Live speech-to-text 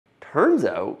Turns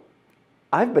out,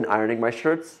 I've been ironing my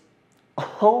shirts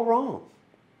all wrong.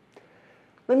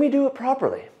 Let me do it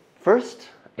properly. First,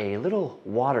 a little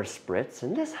water spritz,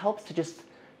 and this helps to just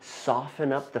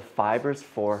soften up the fibers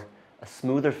for a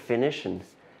smoother finish and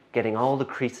getting all the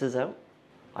creases out.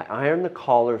 I iron the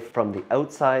collar from the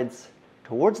outsides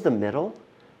towards the middle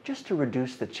just to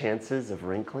reduce the chances of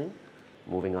wrinkling.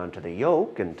 Moving on to the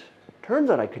yoke, and turns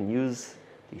out I can use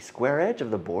the square edge of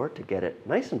the board to get it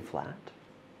nice and flat.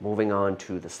 Moving on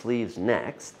to the sleeves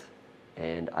next,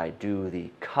 and I do the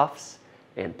cuffs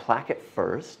and placket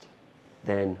first,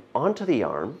 then onto the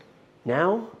arm.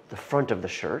 Now the front of the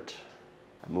shirt.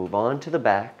 I move on to the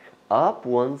back, up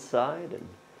one side and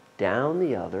down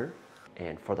the other.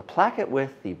 And for the placket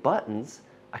with the buttons,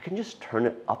 I can just turn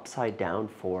it upside down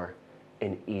for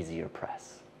an easier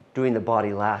press. Doing the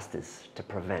body last is to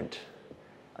prevent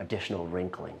additional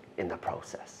wrinkling in the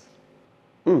process.